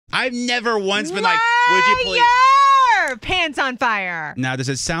I've never once been like, would you please? Pants on fire. Now, does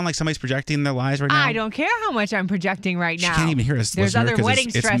it sound like somebody's projecting their lies right now? I don't care how much I'm projecting right now. She can't even hear us, There's listener, other wedding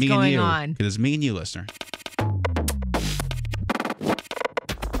stress going on. It is me and you, listener.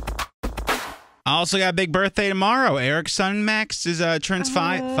 I also got a big birthday tomorrow. Eric's son Max is turns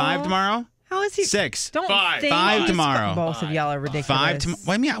five tomorrow. How is he? 6. Don't Five. think 5 tomorrow. Both of y'all are ridiculous. 5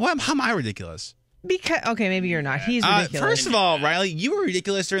 What do you mean? How am I ridiculous? Because okay, maybe you're not. He's ridiculous. First of all, Riley, you were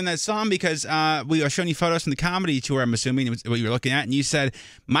ridiculous during that song because we were showing you photos from the comedy tour. I'm assuming it was what you were looking at, and you said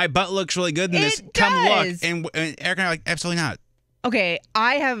my butt looks really good in this. Come look, and Eric and I are like, absolutely not. Okay,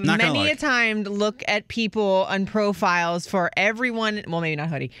 I have many a time look at people on profiles for everyone. Well, maybe not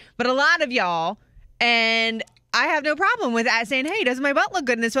Hoodie, but a lot of y'all, and I have no problem with that saying, "Hey, does my butt look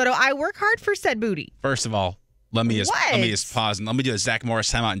good in this photo?" I work hard for said booty. First of all, let me just pause and let me do a Zach Morris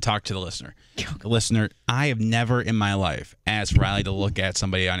time out and talk to the listener. The listener, I have never in my life asked Riley to look at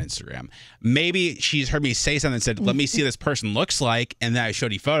somebody on Instagram. Maybe she's heard me say something and said, "Let me see what this person looks like," and then I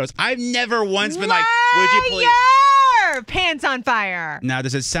showed you photos. I've never once been like, "Would you please?" Pants on fire. Now,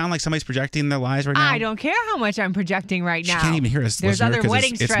 does it sound like somebody's projecting their lies right now? I don't care how much I'm projecting right now. She can't even hear us, There's listener, other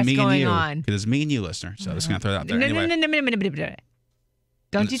wedding stress going on. It is me and you, listener. So I'm just going to throw that out there. No.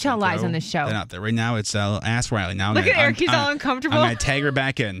 Don't you tell lies on this show. They're not there. Right now, it's Ask Riley. Now Look at Eric. He's all uncomfortable. I'm going to tag her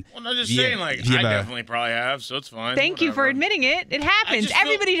back in. Well, I'm just saying, like, I definitely probably have, so it's fine. Thank you for admitting it. It happens.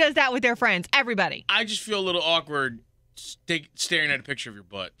 Everybody does that with their friends. Everybody. I just feel a little awkward staring at a picture of your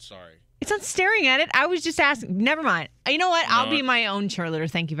butt. Sorry. It's not staring at it. I was just asking. Never mind. You know what? I'll be my own cheerleader.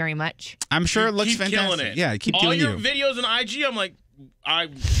 Thank you very much. I'm sure it looks fantastic. Killing it. Yeah, keep doing all your videos on IG, I'm like,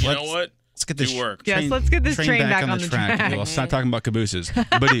 you know what? Let's get this work. Yes, let's get this train back on the track. We'll stop talking about cabooses.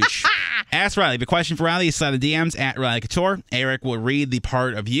 Badoosh. Ask Riley. If a question for Riley, slide the DMs at Riley Couture. Eric will read the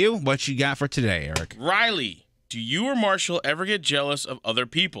part of you. What you got for today, Eric? Riley, do you or Marshall ever get jealous of other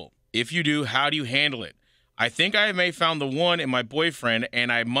people? If you do, how do you handle it? I think I may have found the one in my boyfriend,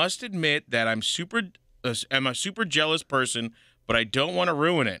 and I must admit that I'm a super jealous person, but I don't want to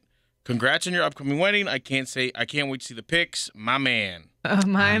ruin it. Congrats on your upcoming wedding. I can't wait to see the pics. My man. Oh,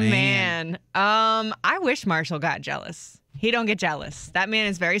 my man. I wish Marshall got jealous. He don't get jealous. That man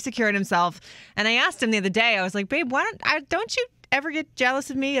is very secure in himself. And I asked him the other day, I was like, babe, don't you ever get jealous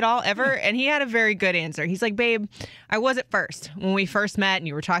of me at all, ever? And he had a very good answer. He's like, babe, I was at first when we first met and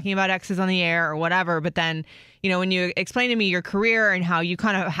you were talking about exes on the air or whatever. But then, you know, when you explained to me your career and how you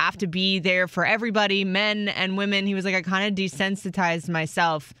kind of have to be there for everybody, men and women, he was like, I kind of desensitized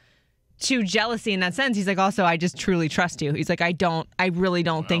myself to jealousy in that sense. He's like, also, I just truly trust you. He's like, I really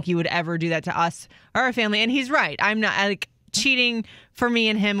don't think you would ever do that to us or our family. And he's right. I'm not like cheating for me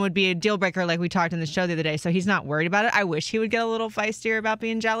and him would be a deal breaker, like we talked on the show the other day. So he's not worried about it. I wish he would get a little feistier about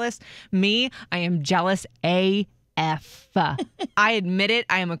being jealous. Me, I am jealous AF. I admit it.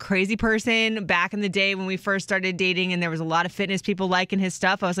 I am a crazy person. Back in the day when we first started dating and there was a lot of fitness people liking his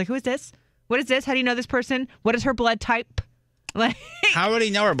stuff, I was like, who is this? What is this? How do you know this person? What is her blood type? Like, how would he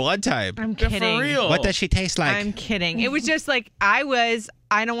know her blood type? I'm kidding. For real. What does she taste like? I'm kidding. It was just like I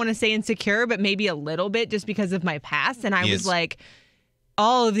don't want to say insecure, but maybe a little bit just because of my past. And I was like,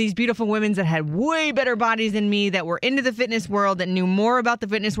 all of these beautiful women that had way better bodies than me, that were into the fitness world, that knew more about the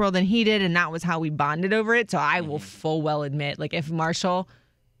fitness world than he did. And that was how we bonded over it. So I will full well admit, like, if Marshall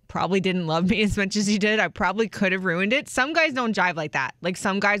probably didn't love me as much as he did, I probably could have ruined it. Some guys don't jive like that. Like,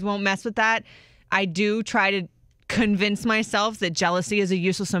 some guys won't mess with that. I do try to convince myself that jealousy is a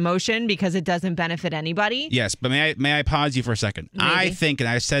useless emotion because it doesn't benefit anybody. Yes, but may I pause you for a second? Maybe. I think, and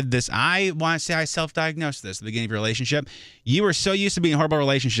I said this, I want to say I self-diagnosed this at the beginning of your relationship. You were so used to being in horrible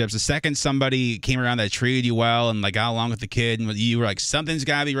relationships. The second somebody came around that treated you well and like got along with the kid, and you were like, something's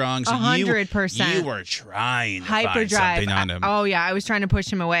got to be wrong. So 100%. You were trying to hyperdrive. find something on him. Oh yeah, I was trying to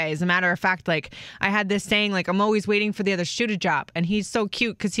push him away. As a matter of fact, like I had this saying, like, I'm always waiting for the other shoe to drop, and he's so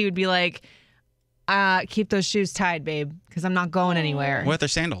cute because he would be like, keep those shoes tied, babe, because I'm not going anywhere. What if they're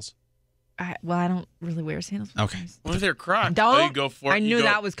sandals? I don't really wear sandals. Okay. What if they're Crocs? Don't. You go for, I knew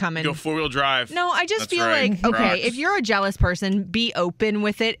that was coming. Go 4-wheel drive. No, I just That's feel right. like, okay, Crocs. if you're a jealous person, be open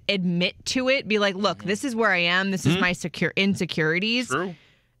with it, admit to it, be like, look, this is where I am, this is my insecurities. True.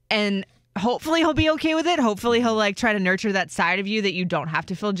 And hopefully he'll be okay with it. Hopefully he'll like try to nurture that side of you that you don't have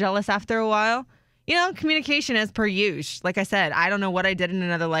to feel jealous after a while. You know, communication as per usual. Like I said, I don't know what I did in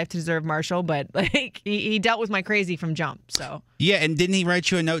another life to deserve Marshall, but like he dealt with my crazy from jump. So yeah, and didn't he write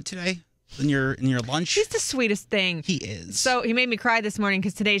you a note today in your lunch? He's the sweetest thing. He is. So he made me cry this morning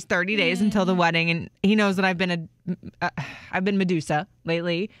because today's 30 days until the wedding, and he knows that I've been Medusa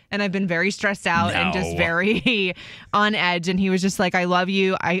lately, and I've been very stressed out and just very on edge. And he was just like, "I love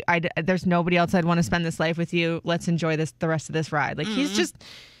you. I there's nobody else I'd want to spend this life with you. Let's enjoy the rest of this ride." Like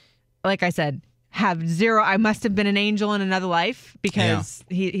like I said, have zero. I must have been an angel in another life because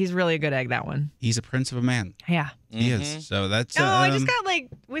he's really a good egg, that one. He's a prince of a man. Yeah. He is. So that's. I just got like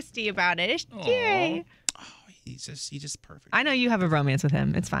wisty about it. Yay. He's just perfect. I know you have a romance with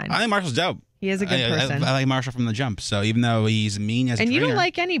him. It's fine. I think Marshall's dope. He is a good person. I like Marshall from the jump. So even though he's mean as a trainer, you don't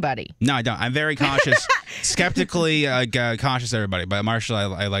like anybody. No, I don't. I'm very cautious, skeptically cautious of everybody. But Marshall,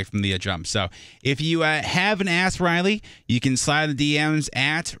 I like from the jump. So if you haven't asked Riley, you can slide the DMs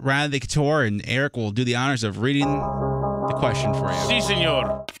at Riley the Couture, and Eric will do the honors of reading the question for you. Si,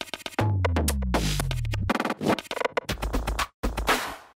 senor.